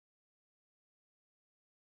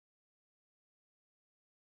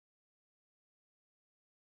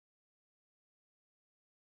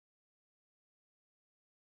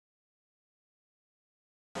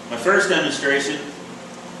My first demonstration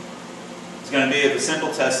is going to be of a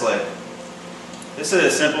simple test light. This is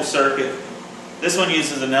a simple circuit. This one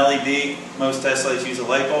uses an LED. Most test lights use a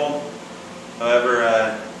light bulb.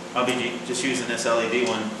 However, I'll be just using this LED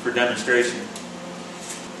one for demonstration.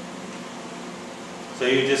 So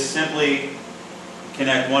you just simply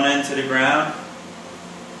connect one end to the ground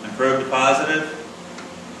and probe the positive,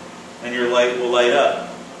 and your light will light up.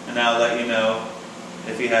 And that'll let you know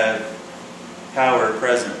if you have power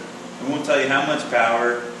present. It won't tell you how much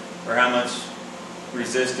power or how much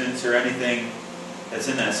resistance or anything that's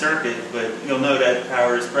in that circuit, but you'll know that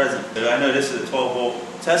power is present. I know this is a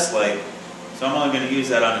 12-volt test light, so I'm only going to use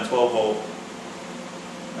that on a 12-volt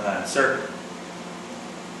circuit.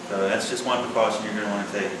 So that's just one precaution you're going to want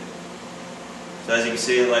to take. So as you can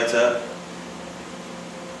see, it lights up.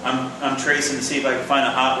 I'm tracing to see if I can find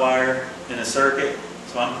a hot wire in a circuit,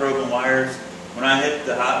 so I'm probing wires. When I hit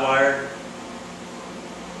the hot wire,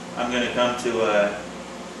 I'm going to come to,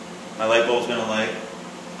 my light bulb's going to light.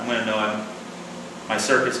 I'm going to know my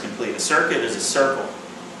circuit's complete. A circuit is a circle.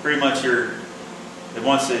 Pretty much your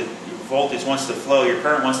voltage wants to flow, your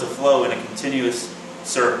current wants to flow in a continuous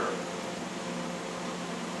circle.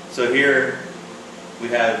 So here we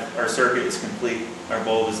have our circuit is complete. Our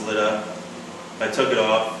bulb is lit up. If I took it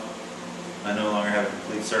off, I no longer have a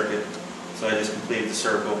complete circuit. So I just completed the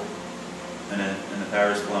circle, and the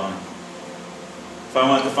power is flowing. If I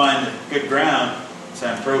want to find a good ground, so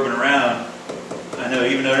I'm probing around, I know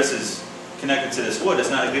even though this is connected to this wood, it's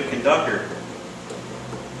not a good conductor.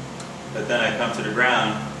 But then I come to the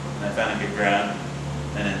ground, and I found a good ground,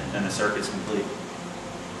 and the circuit's complete.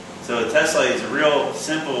 So a test light is a real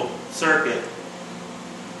simple circuit,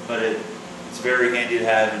 but it's very handy to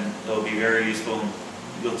have, and it'll be very useful, and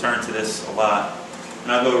you'll turn to this a lot.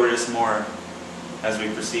 And I'll go over this more as we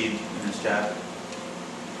proceed in this chapter.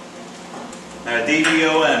 Now,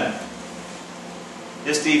 DVOM.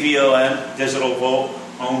 This DVOM, digital volt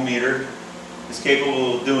ohm meter, is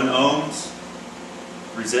capable of doing ohms,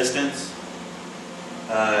 resistance,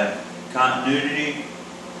 continuity,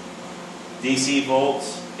 DC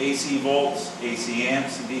volts, AC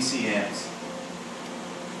amps, and DC amps.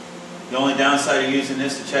 The only downside of using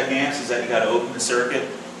this to check amps is that you got to open the circuit,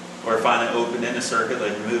 or find it open in the circuit,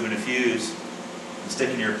 like removing a fuse and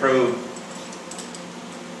sticking your probe,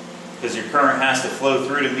 because your current has to flow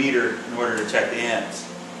through the meter in order to check the amps.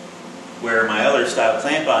 Where my other style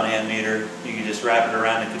clamp-on amp meter, you can just wrap it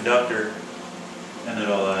around the conductor and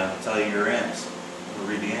it'll tell you your amps. It'll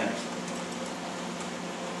read the amps.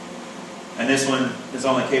 And this one is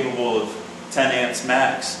only capable of 10 amps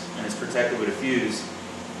max, and it's protected with a fuse.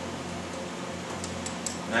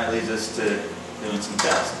 And that leads us to doing some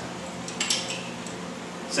tests.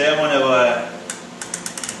 Say I want to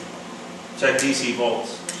check DC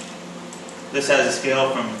volts. This has a scale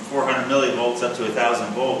from 400 millivolts up to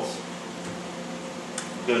 1,000 volts.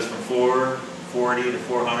 It goes from 440 to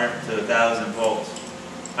 400 to 1,000 volts.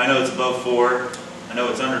 I know it's above 4. I know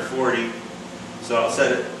it's under 40, so I'll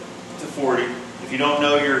set it to 40. If you don't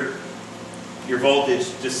know your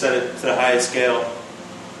voltage, just set it to the highest scale,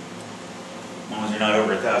 as long as you're not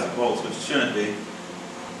over 1,000 volts, which it shouldn't be.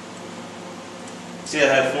 See, I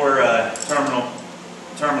have 4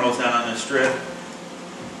 terminals down on this strip.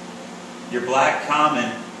 Your black COM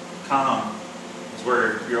is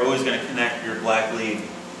where you're always going to connect your black lead.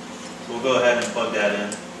 So we'll go ahead and plug that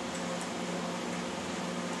in.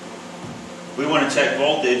 We want to check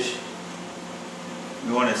voltage.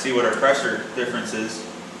 We want to see what our pressure difference is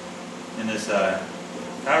in this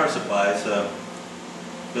power supply. So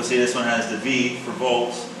you'll see this one has the V for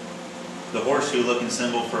volts, the horseshoe looking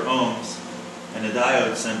symbol for ohms, and the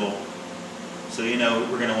diode symbol. So you know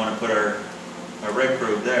we're going to want to put our red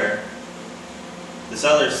probe there. This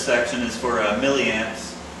other section is for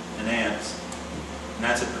milliamps and amps, and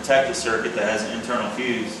that's a protected circuit that has an internal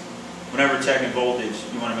fuse. Whenever checking voltage,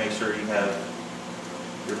 you want to make sure you have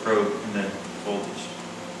your probe in the voltage.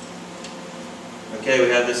 Okay, we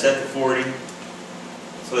have this set to 40,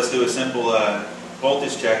 so let's do a simple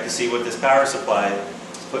voltage check to see what this power supply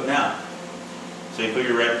is putting out. So you put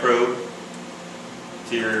your red probe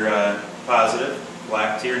to your positive,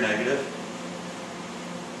 black to your negative.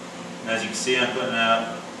 And as you can see, I'm putting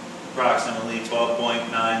out approximately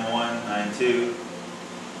 12.9192,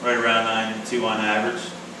 right around 92 on average.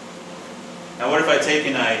 Now what if I take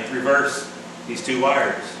and I reverse these 2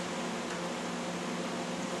 wires?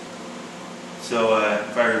 So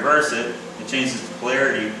if I reverse it, it changes the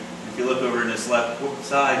polarity. If you look over in this left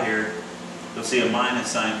side here, you'll see a minus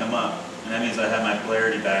sign come up. And that means I have my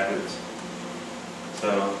polarity backwards.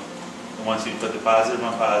 So once you put the positive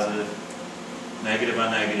on positive, negative on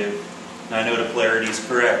negative, And I know the polarity is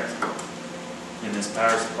correct in this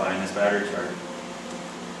power supply, in this battery charger.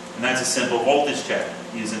 And that's a simple voltage check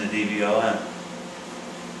using the DVLM.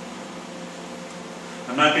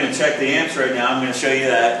 I'm not going to check the amps right now. I'm going to show you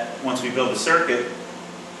that once we build the circuit,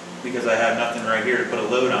 because I have nothing right here to put a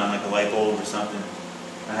load on, like a light bulb or something.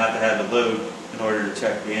 I have to have a load in order to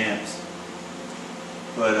check the amps.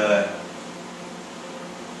 But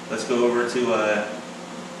let's go over to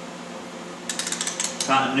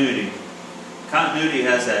continuity. Continuity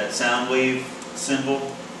has that sound wave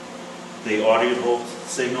symbol, the audible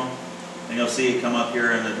signal, and you'll see it come up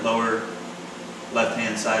here in the lower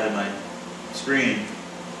left-hand side of my screen.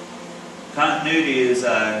 Continuity is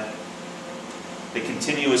the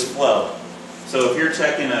continuous flow. So if you're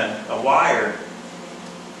checking a wire,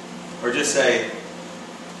 or just say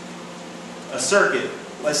a circuit,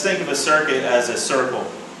 let's think of a circuit as a circle.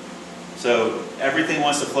 So everything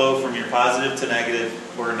wants to flow from your positive to negative,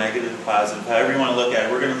 or negative to positive, however you want to look at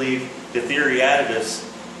it. We're going to leave the theory additives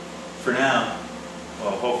for now,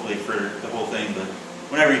 well, hopefully for the whole thing, but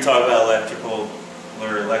whenever you talk about electrical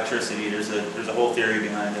or electricity, there's a whole theory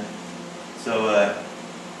behind it. So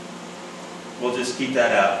we'll just keep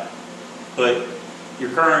that out. But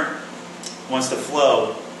your current wants to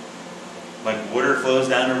flow like water flows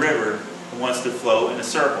down a river. It wants to flow in a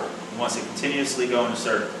circle. It wants to continuously go in a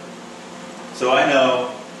circle. So I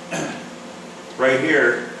know right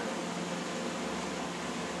here,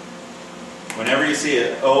 whenever you see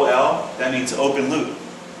an OL, that means open loop.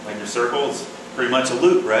 Like your circle is pretty much a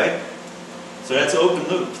loop, right? So that's open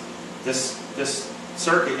loop. This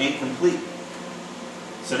circuit ain't complete.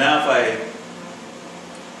 So now if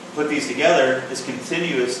I put these together, it's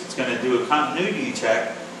continuous. It's going to do a continuity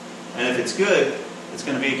check, and if it's good, it's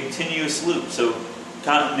going to be a continuous loop. So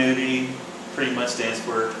continuity pretty much stands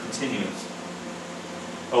for continuous.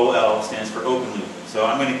 OL stands for open loop. So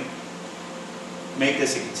I'm going to make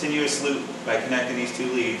this a continuous loop by connecting these two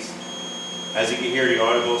leads. As you can hear the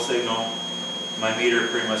audible signal, my meter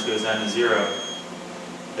pretty much goes down to 0.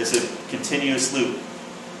 It's a continuous loop.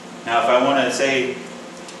 Now if I want to say,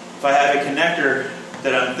 if I have a connector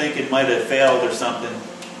that I'm thinking might have failed or something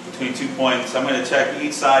between 2 points, I'm going to check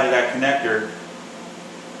each side of that connector,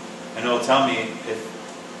 and it'll tell me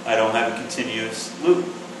if I don't have a continuous loop,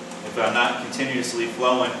 if I'm not continuously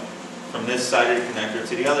flowing from this side of the connector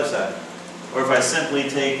to the other side. Or if I simply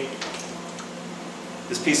take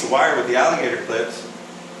this piece of wire with the alligator clips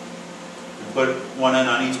and put one end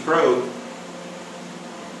on each probe,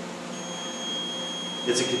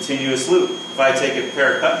 it's a continuous loop. If I take a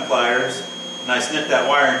pair of cutting pliers and I snip that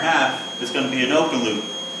wire in half, it's going to be an open loop.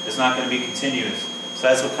 It's not going to be continuous. So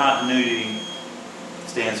that's what continuity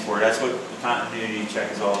stands for. That's what the continuity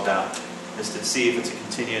check is all about, is to see if it's a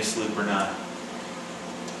continuous loop or not.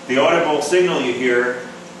 The audible signal you hear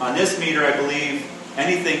on this meter, I believe,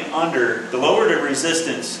 anything under, the lower the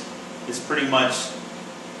resistance is pretty much,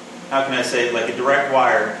 how can I say it, like a direct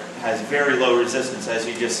wire has very low resistance, as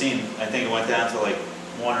you just seen. I think it went down to like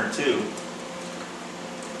 1 or 2.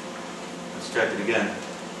 Let's check it again.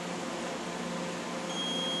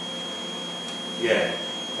 Yeah,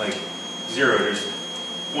 like 0, there's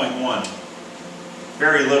 0.1.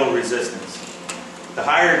 Very little resistance. The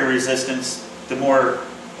higher the resistance, the more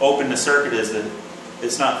open the circuit is, that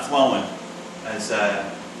it's not flowing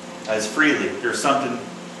as freely. There's something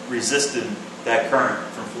resisting that current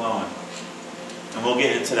from flowing. And we'll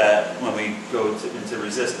get into that when we go into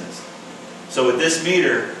resistance. So with this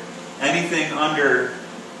meter, anything under,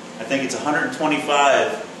 I think it's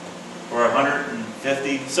 125 or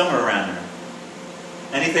 150, somewhere around there.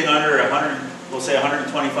 Anything under 100, we'll say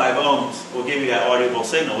 125 ohms, will give you that audible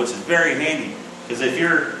signal, which is very handy. Because if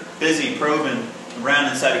you're busy probing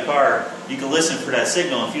around inside a car, you can listen for that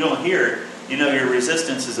signal. If you don't hear it, you know your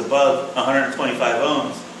resistance is above 125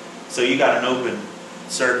 ohms. So you got an open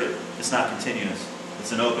circuit. It's not continuous.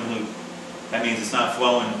 It's an open loop. That means it's not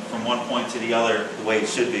flowing from one point to the other the way it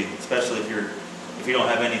should be, especially if you don't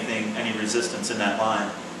have any resistance in that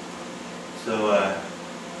line.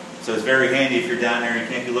 So it's very handy if you're down there, you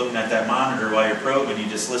can't be looking at that monitor while you're probing, you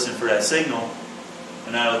just listen for that signal,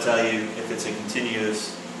 and that'll tell you if it's a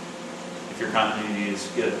continuous, if your continuity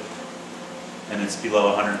is good, and it's below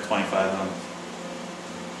 125 ohms,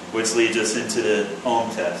 which leads us into the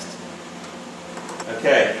ohm test.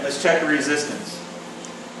 Okay, let's check the resistance.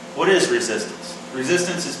 What is resistance?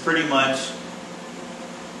 Resistance is pretty much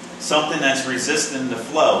something that's resisting the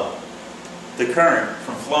flow, the current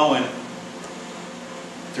from flowing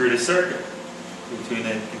through the circuit between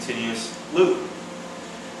the continuous loop.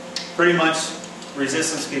 Pretty much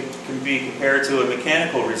resistance can be compared to a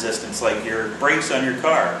mechanical resistance, like your brakes on your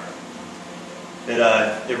car.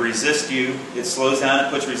 It resists you, it slows down, it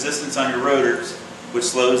puts resistance on your rotors, which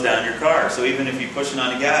slows down your car. So even if you're pushing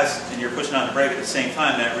on the gas and you're pushing on the brake at the same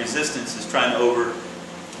time, that resistance is trying to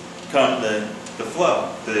overcome the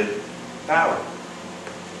flow, the power.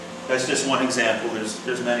 That's just one example.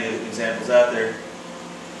 There's many examples out there.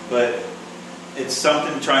 But it's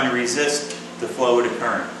something trying to resist the flow of the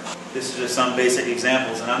current. This is just some basic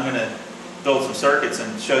examples, and I'm going to build some circuits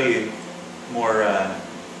and show you more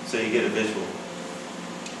so you get a visual.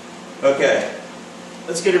 Okay,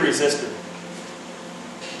 let's get a resistor.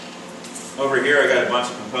 Over here I got a bunch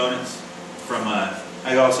of components from,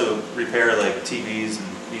 I also repair like TVs and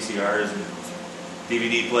VCRs and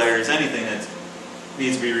DVD players, anything that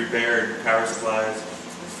needs to be repaired, power supplies.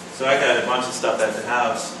 So I got a bunch of stuff at the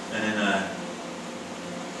house, and then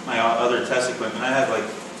my other test equipment. I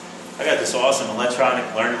got this awesome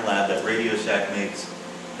electronic learning lab that Radio Shack makes,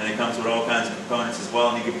 and it comes with all kinds of components as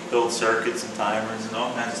well, and you can build circuits and timers and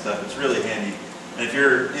all kinds of stuff. It's really handy. And if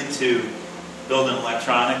you're into building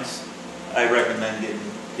electronics, I recommend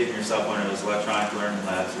getting yourself one of those electronic learning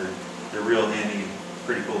labs. They're real handy and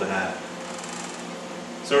pretty cool to have.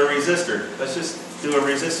 So a resistor. Let's just do a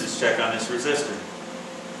resistance check on this resistor.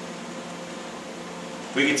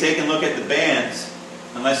 We can take and look at the bands,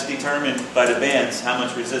 and let's determine by the bands how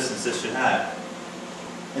much resistance this should have.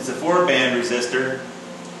 It's a 4-band resistor.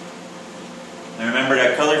 And remember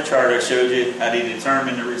that color chart I showed you, how to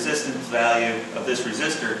determine the resistance value of this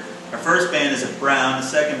resistor. Our first band is a brown, the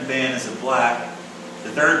second band is a black,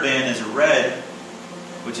 the third band is a red,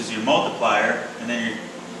 which is your multiplier, and then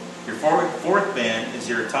your fourth band is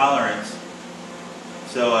your tolerance.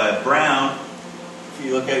 So brown, if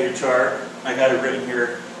you look at your chart, I got it written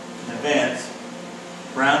here in advance.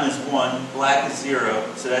 Brown is 1, black is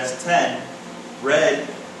 0, so that's 10. Red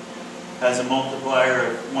has a multiplier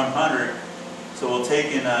of 100, so we'll take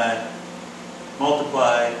and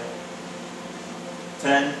multiply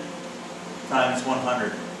 10 times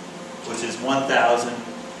 100, which is 1,000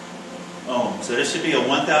 ohms. So this should be a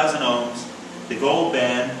 1,000 ohms. The gold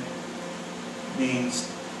band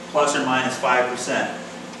means plus or minus 5%.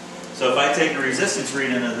 So if I take a resistance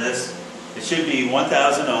reading of this, it should be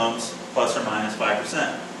 1,000 ohms plus or minus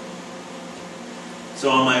 5%. So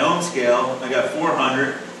on my ohm scale, I got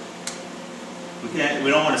 400. We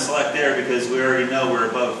don't want to select there because we already know we're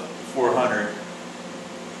above 400.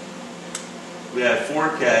 We have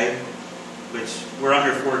 4K, which we're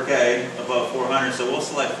under 4K, above 400, so we'll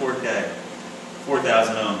select 4K,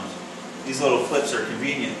 4,000 ohms. These little flips are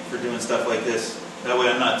convenient for doing stuff like this. That way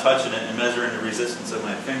I'm not touching it and measuring the resistance of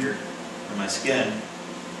my finger or my skin.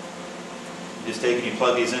 You just take and you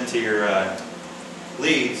plug these into your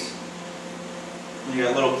leads, and you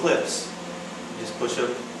got little clips. You just push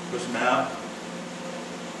them out,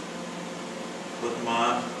 flip them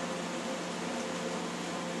on.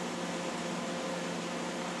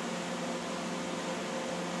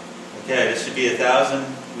 Okay, this should be 1,000.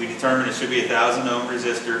 We determined it should be 1,000 ohm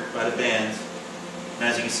resistor by the bands. And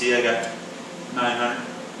as you can see, I got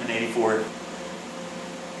 984.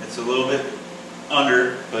 It's a little bit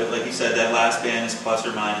under, but like you said, that last band is plus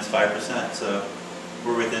or minus 5%, so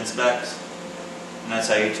we're within specs. And that's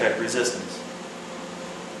how you check resistance.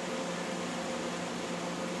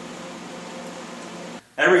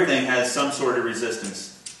 Everything has some sort of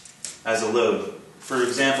resistance as a load. For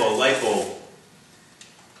example, a light bulb.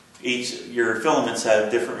 Your filaments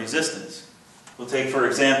have different resistance. We'll take, for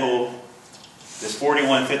example, this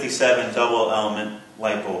 4157 double element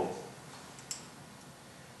light bulb.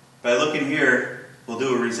 By looking here, we'll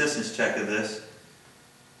do a resistance check of this.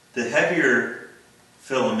 The heavier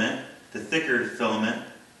filament, the thicker filament,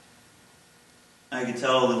 I can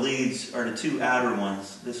tell the leads are the two outer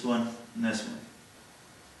ones, this one and this one.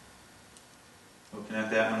 We'll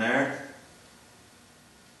connect that one there.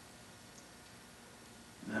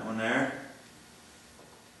 That one there.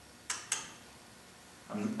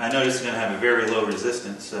 I know this is going to have a very low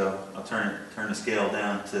resistance, so I'll turn the scale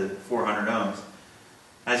down to 400 ohms.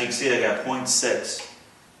 As you can see, I got 0.6.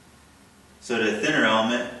 So the thinner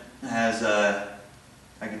element has,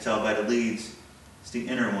 I can tell by the leads, it's the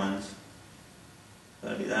inner ones.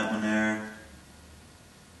 That'll be that one there.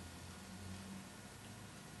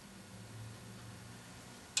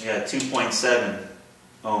 I got 2.7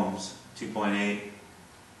 ohms, 2.8.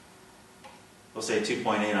 We'll say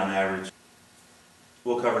 2.8 on average.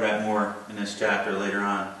 We'll cover that more in this chapter later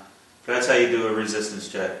on. But that's how you do a resistance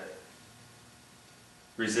check.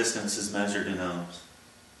 Resistance is measured in ohms,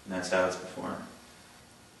 and that's how it's performed.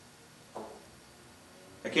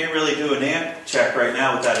 I can't really do an amp check right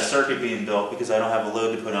now without a circuit being built because I don't have a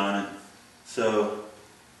load to put on it. So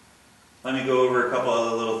let me go over a couple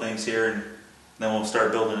other little things here and Then we'll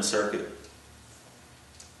start building a circuit.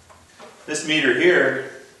 This meter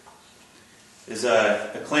here is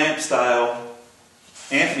a clamp style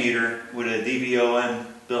amp meter with a DVOM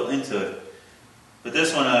built into it. But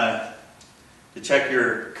this one, to check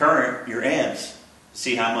your current, your amps,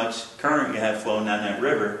 see how much current you have flowing down that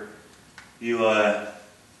river, you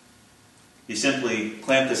simply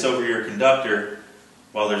clamp this over your conductor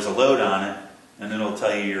while there's a load on it, and it'll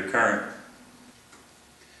tell you your current.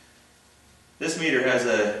 This meter has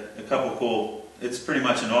a couple cool, it's pretty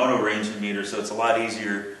much an auto ranging meter, so it's a lot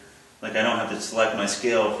easier. Like, I don't have to select my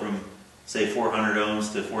scale from, say, 400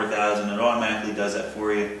 ohms to 4,000. It automatically does that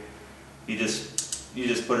for you. You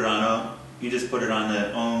just put it on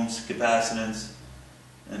the ohms, capacitance,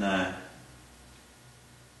 and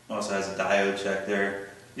also has a diode check there.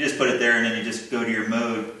 You just put it there, and then you just go to your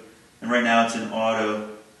mode. And right now it's in auto.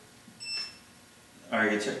 All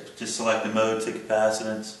right, just select the mode to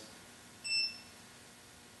capacitance,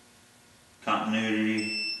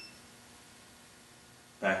 continuity,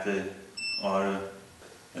 back to auto.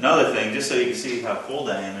 Another thing, just so you can see how cold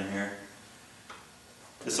I am in here,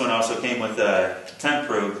 this one also came with a temp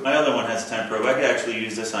probe. My other one has a temp probe. I could actually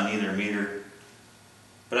use this on either meter.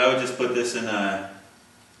 But I would just put this in,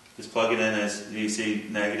 just plug it in as DC,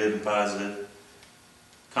 negative and positive.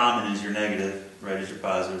 Common is your negative, right is your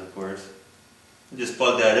positive, of course. And just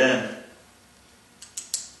plug that in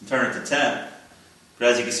and turn it to temp. But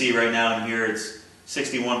as you can see right now in here, it's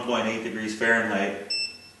 61.8 degrees Fahrenheit.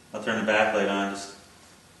 I'll turn the backlight on just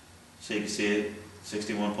so you can see it.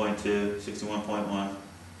 61.2, 61.1.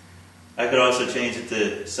 I could also change it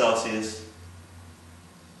to Celsius.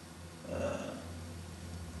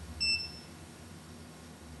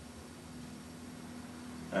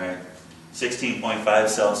 Alright, 16.5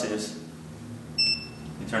 Celsius.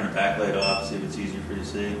 You turn the backlight off, see if it's easier for you to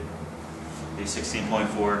see. Okay,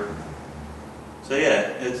 16.4. So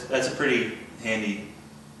yeah, that's a pretty handy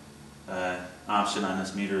option on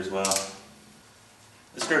this meter as well.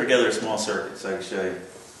 Let's throw together a small circuit so I can show you.